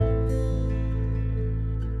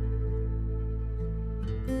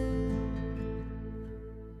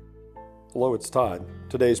Hello, it's Todd.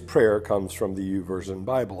 Today's prayer comes from the YouVersion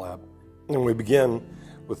Bible app. And we begin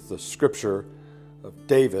with the scripture of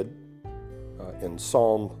David in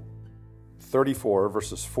Psalm 34,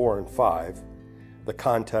 verses 4 and 5. The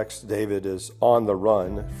context, David is on the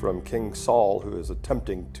run from King Saul, who is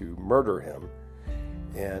attempting to murder him.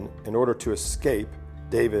 And in order to escape,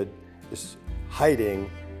 David is hiding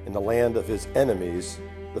in the land of his enemies,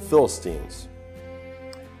 the Philistines.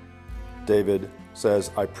 David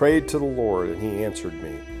says, I prayed to the Lord, and he answered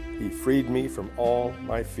me. He freed me from all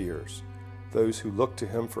my fears. Those who look to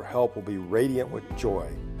him for help will be radiant with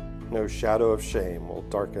joy. No shadow of shame will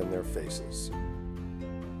darken their faces.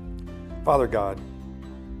 Father God,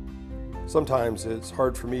 sometimes it's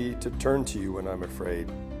hard for me to turn to you when I'm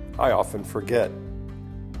afraid. I often forget.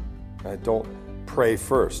 I don't pray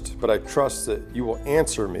first, but I trust that you will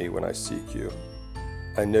answer me when I seek you.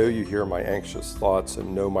 I know you hear my anxious thoughts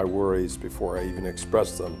and know my worries before I even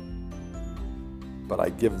express them, but I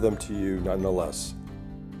give them to you nonetheless.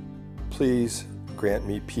 Please grant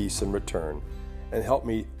me peace in return and help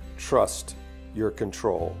me trust your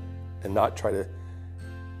control and not try to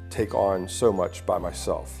take on so much by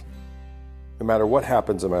myself. No matter what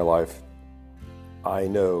happens in my life, I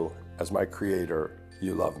know as my Creator,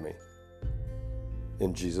 you love me.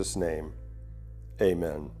 In Jesus' name,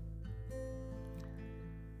 amen.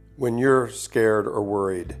 When you're scared or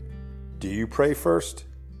worried, do you pray first?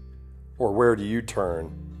 Or where do you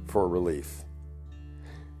turn for relief?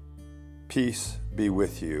 Peace be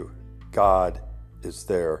with you. God is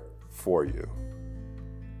there for you.